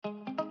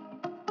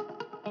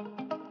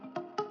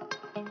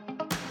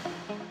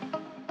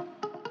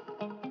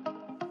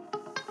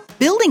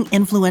Building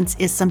influence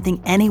is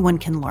something anyone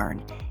can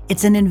learn.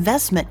 It's an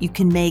investment you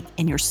can make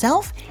in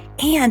yourself,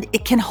 and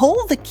it can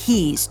hold the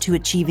keys to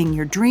achieving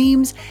your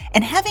dreams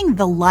and having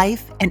the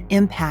life and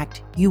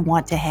impact you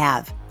want to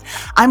have.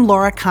 I'm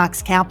Laura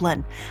Cox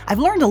Kaplan. I've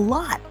learned a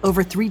lot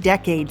over 3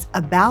 decades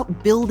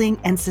about building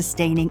and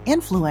sustaining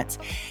influence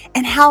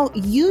and how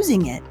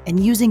using it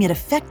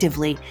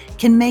effectively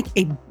can make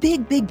a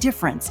big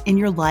difference in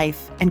your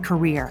life and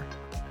career.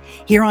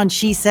 Here on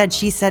She Said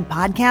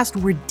podcast,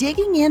 we're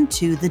digging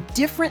into the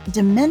different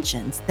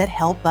dimensions that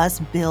help us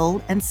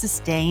build and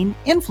sustain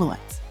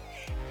influence.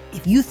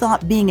 If you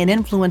thought being an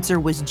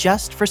influencer was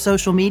just for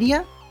social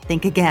media,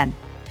 think again.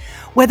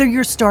 Whether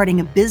you're starting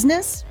a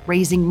business,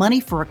 raising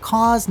money for a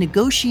cause,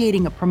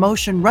 negotiating a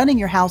promotion, running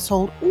your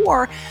household,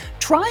 or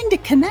trying to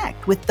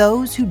connect with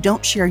those who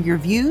don't share your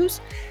views,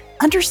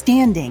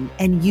 understanding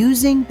and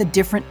using the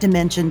different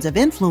dimensions of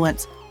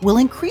influence will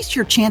increase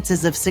your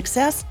chances of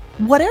success,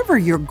 whatever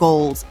your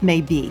goals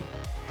may be.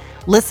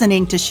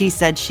 Listening to She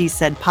Said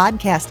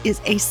podcast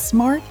is a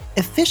smart,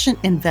 efficient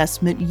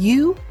investment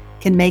you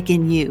can make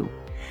in you.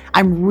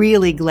 I'm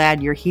really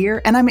glad you're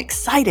here, and I'm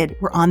excited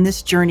we're on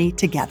this journey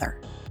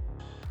together.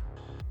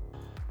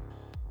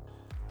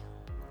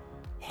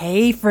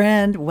 Hey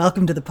friend,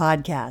 welcome to the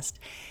podcast.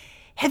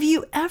 Have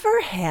you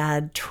ever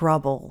had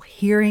trouble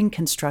hearing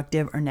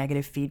constructive or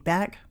negative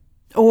feedback?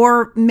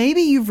 Or maybe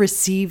you've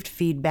received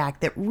feedback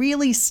that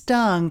really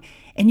stung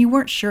and you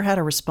weren't sure how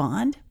to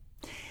respond?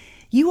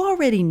 You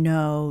already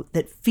know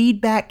that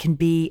feedback can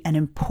be an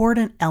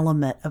important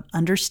element of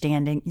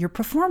understanding your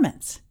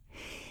performance.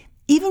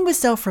 Even with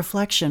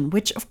self-reflection,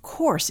 which of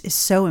course is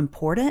so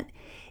important,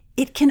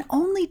 it can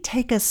only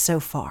take us so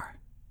far.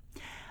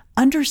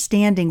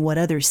 Understanding what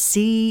others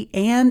see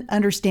and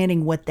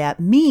understanding what that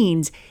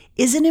means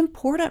is an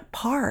important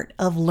part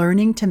of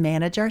learning to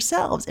manage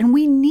ourselves, and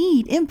we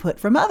need input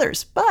from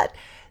others, but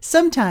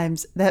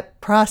sometimes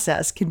that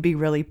process can be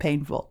really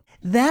painful.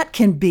 That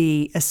can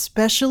be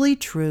especially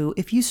true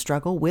if you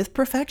struggle with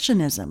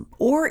perfectionism,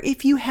 or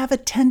if you have a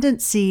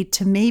tendency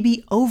to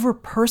maybe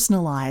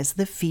over-personalize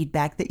the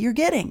feedback that you're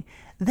getting.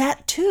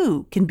 That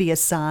too can be a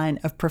sign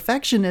of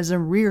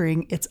perfectionism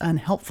rearing its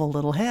unhelpful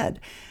little head.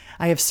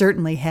 I have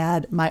certainly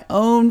had my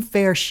own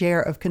fair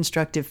share of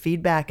constructive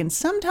feedback, and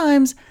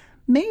sometimes,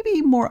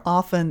 maybe more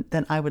often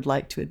than I would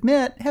like to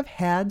admit, have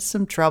had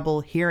some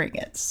trouble hearing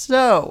it.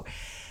 So,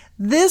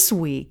 this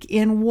week,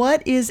 in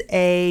what is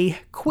a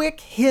quick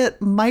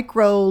hit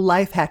micro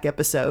life hack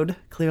episode,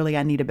 clearly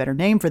I need a better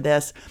name for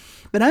this,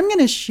 but I'm going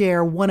to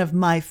share one of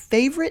my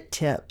favorite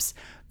tips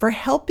for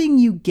helping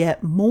you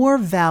get more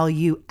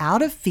value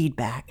out of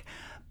feedback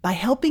by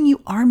helping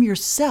you arm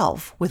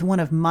yourself with one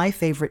of my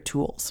favorite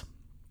tools.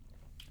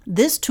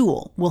 This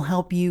tool will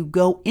help you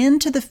go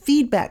into the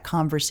feedback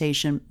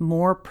conversation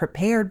more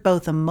prepared,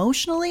 both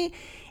emotionally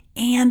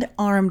and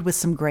armed with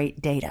some great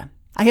data.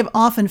 I have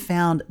often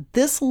found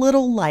this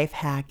little life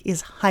hack is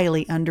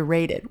highly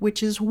underrated,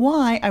 which is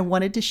why I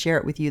wanted to share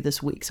it with you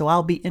this week. So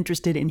I'll be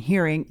interested in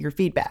hearing your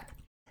feedback.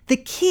 The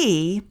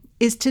key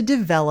is to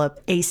develop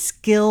a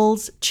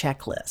skills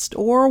checklist,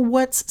 or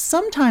what's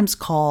sometimes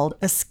called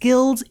a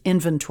skills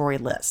inventory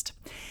list.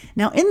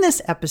 Now, in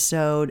this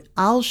episode,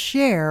 I'll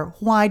share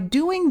why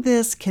doing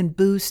this can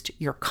boost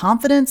your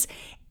confidence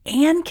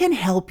and can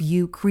help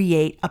you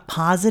create a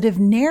positive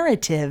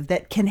narrative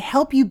that can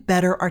help you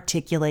better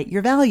articulate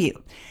your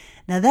value.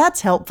 Now,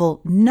 that's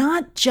helpful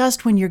not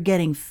just when you're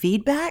getting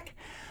feedback,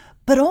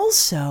 but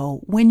also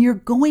when you're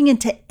going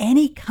into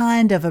any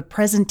kind of a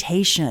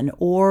presentation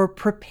or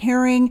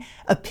preparing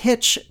a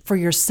pitch for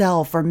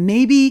yourself, or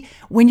maybe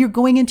when you're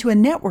going into a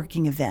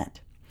networking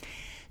event.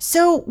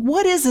 So,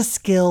 what is a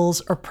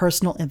skills or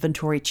personal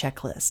inventory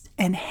checklist,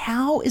 and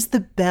how is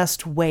the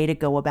best way to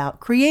go about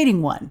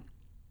creating one?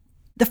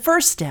 The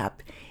first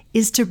step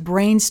is to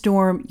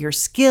brainstorm your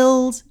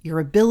skills, your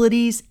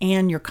abilities,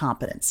 and your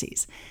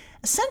competencies.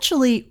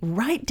 Essentially,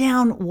 write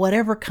down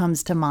whatever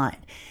comes to mind.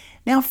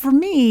 Now, for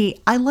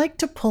me, I like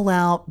to pull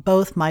out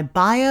both my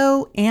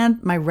bio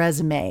and my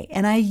resume,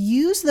 and I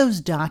use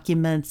those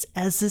documents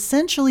as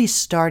essentially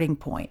starting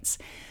points.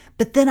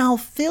 But then I'll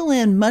fill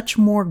in much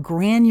more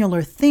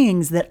granular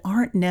things that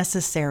aren't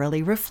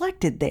necessarily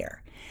reflected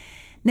there.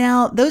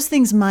 Now, those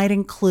things might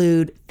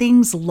include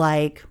things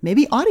like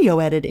maybe audio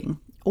editing,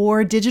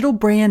 or digital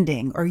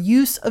branding, or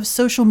use of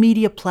social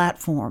media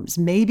platforms.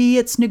 Maybe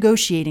it's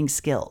negotiating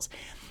skills.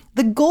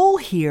 The goal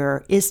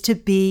here is to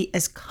be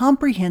as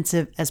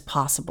comprehensive as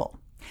possible.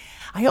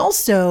 I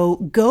also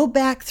go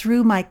back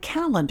through my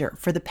calendar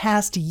for the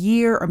past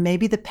year or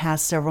maybe the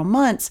past several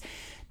months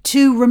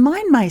to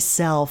remind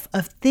myself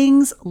of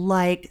things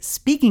like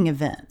speaking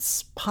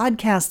events,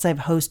 podcasts I've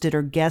hosted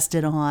or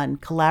guested on,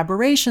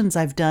 collaborations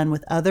I've done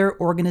with other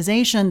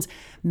organizations,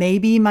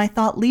 maybe my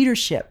thought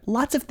leadership,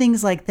 lots of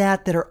things like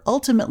that that are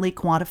ultimately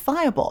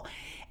quantifiable.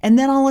 And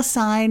then I'll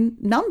assign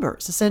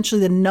numbers,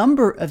 essentially the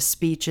number of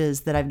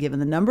speeches that I've given,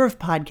 the number of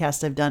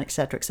podcasts I've done, et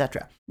cetera, et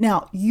cetera.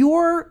 Now,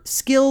 your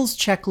skills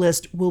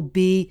checklist will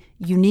be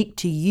unique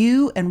to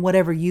you and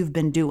whatever you've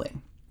been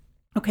doing.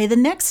 Okay, the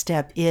next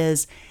step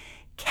is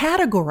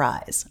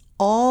categorize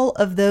all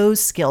of those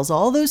skills,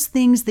 all those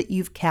things that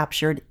you've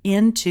captured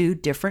into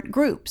different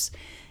groups.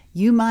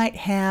 You might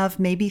have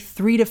maybe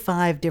 3 to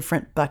 5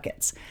 different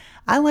buckets.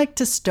 I like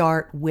to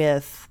start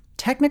with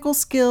technical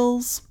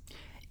skills,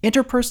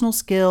 interpersonal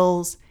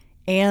skills,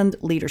 and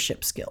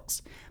leadership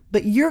skills.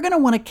 But you're going to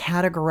want to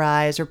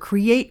categorize or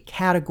create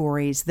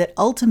categories that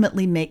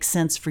ultimately make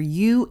sense for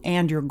you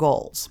and your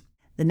goals.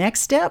 The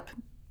next step,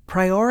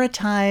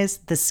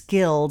 prioritize the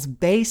skills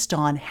based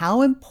on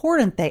how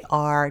important they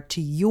are to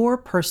your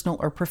personal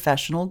or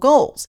professional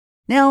goals.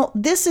 Now,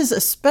 this is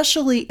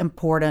especially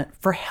important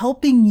for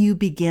helping you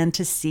begin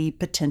to see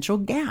potential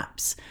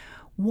gaps.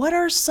 What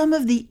are some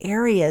of the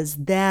areas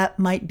that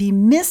might be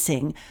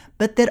missing,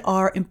 but that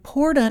are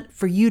important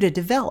for you to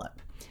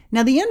develop?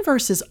 Now, the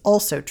inverse is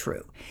also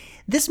true.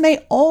 This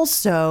may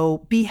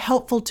also be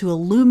helpful to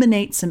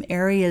illuminate some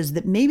areas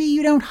that maybe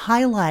you don't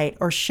highlight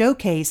or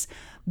showcase,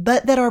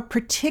 but that are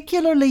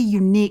particularly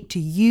unique to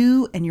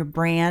you and your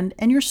brand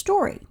and your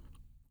story.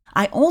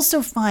 I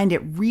also find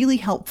it really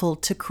helpful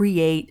to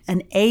create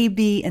an A,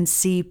 B, and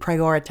C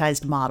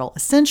prioritized model,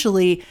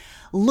 essentially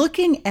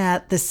looking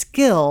at the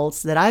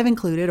skills that I've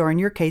included, or in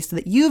your case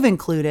that you've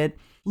included,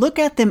 look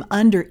at them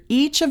under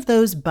each of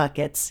those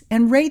buckets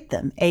and rate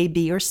them A,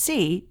 B, or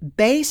C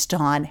based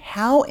on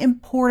how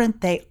important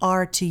they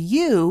are to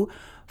you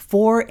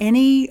for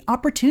any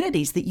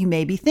opportunities that you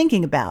may be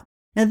thinking about.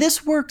 Now,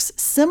 this works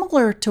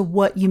similar to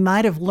what you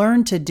might have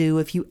learned to do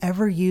if you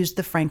ever used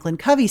the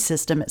Franklin-Covey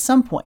system at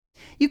some point.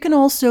 You can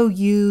also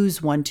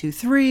use 1, 2,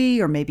 3,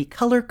 or maybe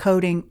color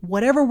coding,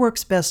 whatever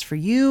works best for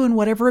you and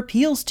whatever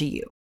appeals to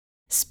you.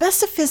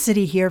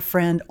 Specificity here,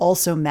 friend,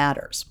 also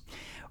matters.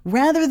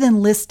 Rather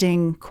than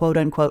listing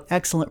quote-unquote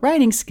excellent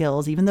writing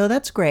skills, even though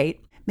that's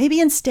great, maybe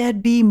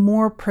instead be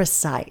more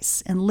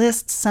precise and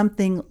list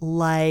something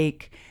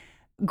like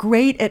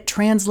great at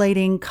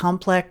translating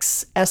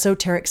complex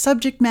esoteric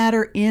subject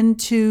matter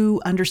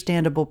into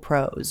understandable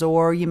prose.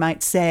 Or you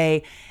might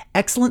say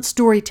excellent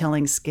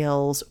storytelling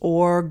skills,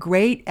 or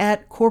great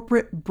at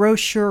corporate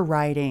brochure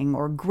writing,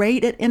 or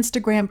great at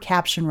Instagram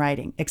caption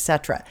writing,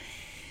 etc.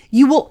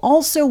 You will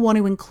also want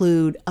to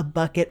include a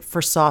bucket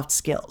for soft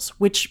skills,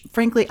 which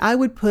frankly I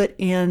would put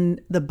in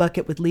the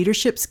bucket with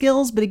leadership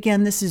skills, but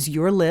again, this is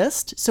your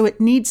list, so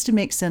it needs to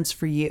make sense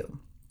for you.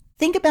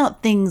 Think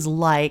about things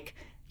like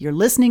your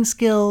listening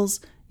skills,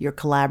 your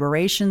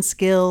collaboration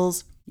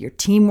skills, your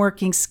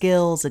teamworking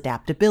skills,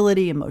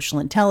 adaptability,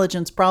 emotional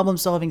intelligence,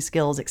 problem-solving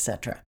skills,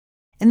 etc.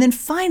 And then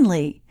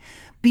finally,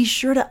 be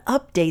sure to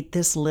update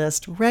this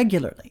list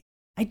regularly.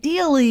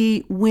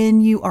 Ideally,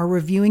 when you are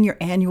reviewing your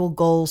annual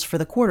goals for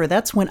the quarter,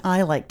 that's when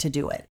I like to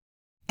do it.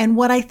 And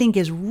what I think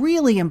is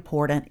really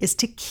important is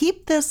to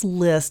keep this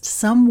list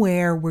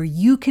somewhere where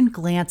you can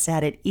glance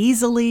at it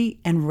easily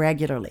and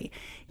regularly.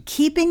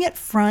 Keeping it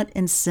front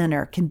and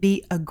center can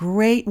be a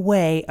great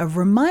way of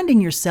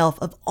reminding yourself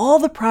of all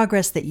the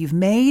progress that you've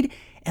made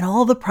and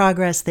all the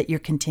progress that you're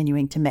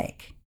continuing to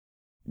make.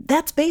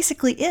 That's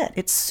basically it.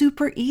 It's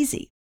super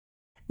easy.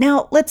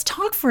 Now, let's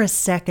talk for a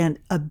second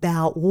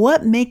about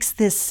what makes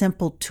this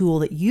simple tool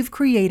that you've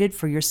created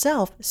for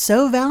yourself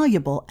so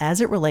valuable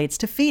as it relates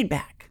to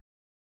feedback.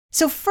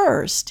 So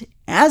first,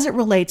 as it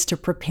relates to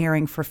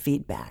preparing for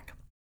feedback,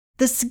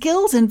 the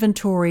skills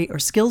inventory or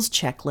skills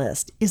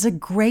checklist is a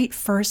great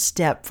first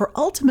step for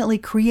ultimately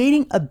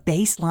creating a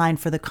baseline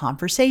for the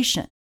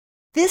conversation.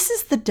 This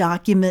is the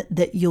document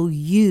that you'll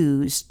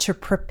use to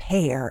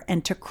prepare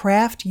and to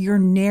craft your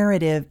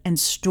narrative and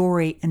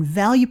story and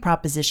value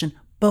proposition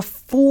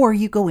before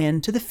you go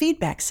into the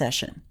feedback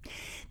session.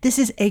 This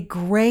is a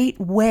great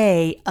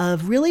way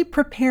of really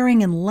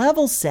preparing and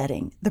level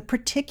setting the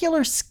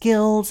particular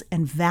skills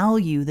and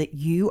value that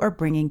you are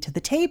bringing to the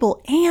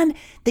table and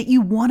that you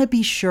want to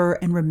be sure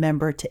and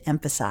remember to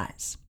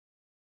emphasize.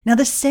 Now,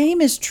 the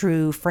same is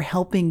true for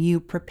helping you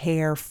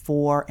prepare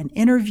for an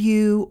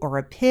interview or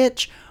a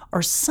pitch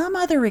or some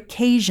other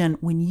occasion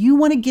when you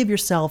want to give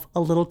yourself a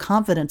little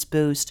confidence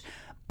boost,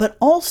 but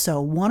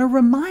also want to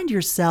remind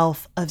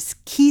yourself of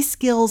key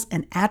skills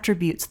and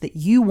attributes that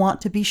you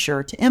want to be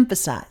sure to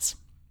emphasize.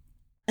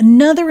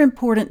 Another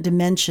important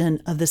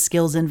dimension of the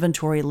skills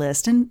inventory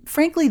list, and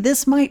frankly,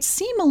 this might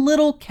seem a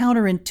little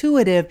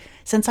counterintuitive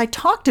since I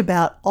talked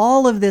about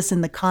all of this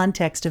in the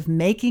context of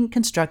making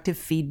constructive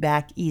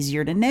feedback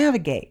easier to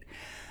navigate.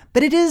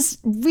 But it is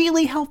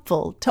really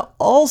helpful to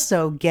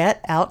also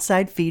get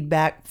outside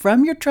feedback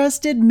from your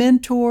trusted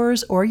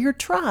mentors or your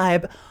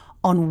tribe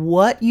on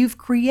what you've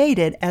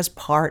created as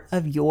part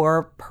of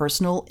your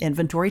personal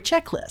inventory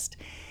checklist.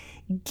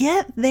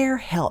 Get their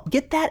help,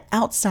 get that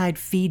outside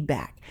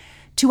feedback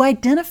to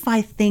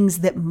identify things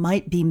that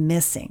might be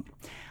missing.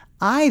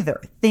 Either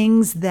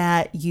things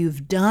that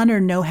you've done or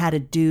know how to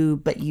do,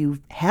 but you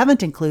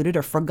haven't included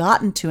or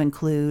forgotten to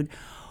include,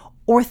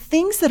 or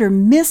things that are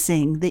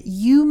missing that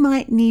you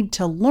might need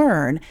to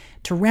learn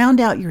to round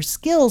out your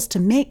skills to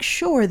make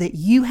sure that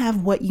you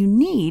have what you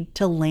need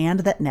to land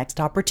that next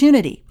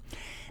opportunity.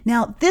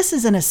 Now, this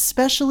is an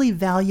especially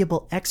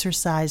valuable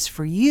exercise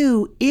for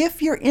you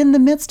if you're in the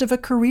midst of a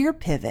career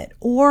pivot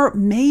or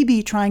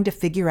maybe trying to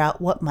figure out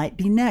what might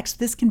be next.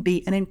 This can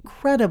be an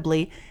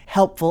incredibly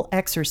helpful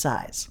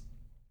exercise.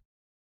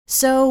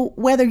 So,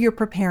 whether you're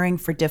preparing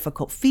for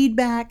difficult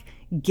feedback,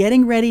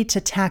 getting ready to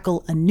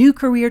tackle a new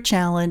career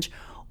challenge,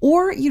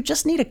 or you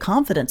just need a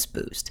confidence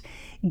boost,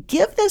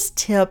 give this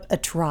tip a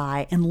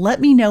try and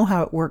let me know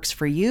how it works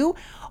for you.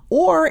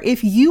 Or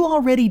if you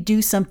already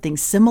do something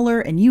similar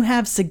and you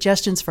have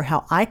suggestions for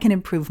how I can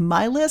improve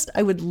my list,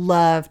 I would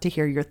love to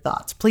hear your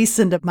thoughts. Please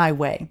send it my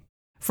way.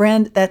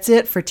 Friend, that's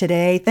it for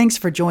today. Thanks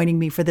for joining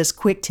me for this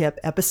quick tip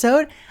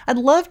episode. I'd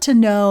love to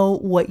know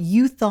what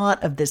you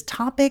thought of this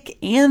topic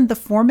and the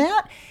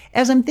format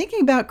as I'm thinking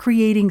about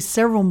creating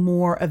several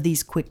more of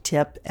these quick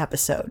tip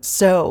episodes.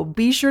 So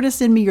be sure to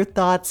send me your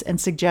thoughts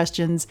and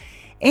suggestions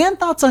and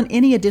thoughts on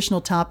any additional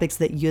topics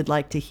that you'd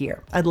like to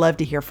hear. I'd love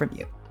to hear from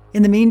you.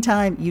 In the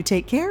meantime, you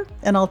take care,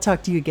 and I'll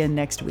talk to you again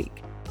next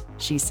week.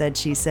 She Said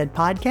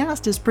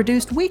podcast is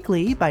produced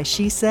weekly by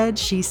She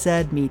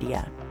Said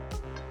Media.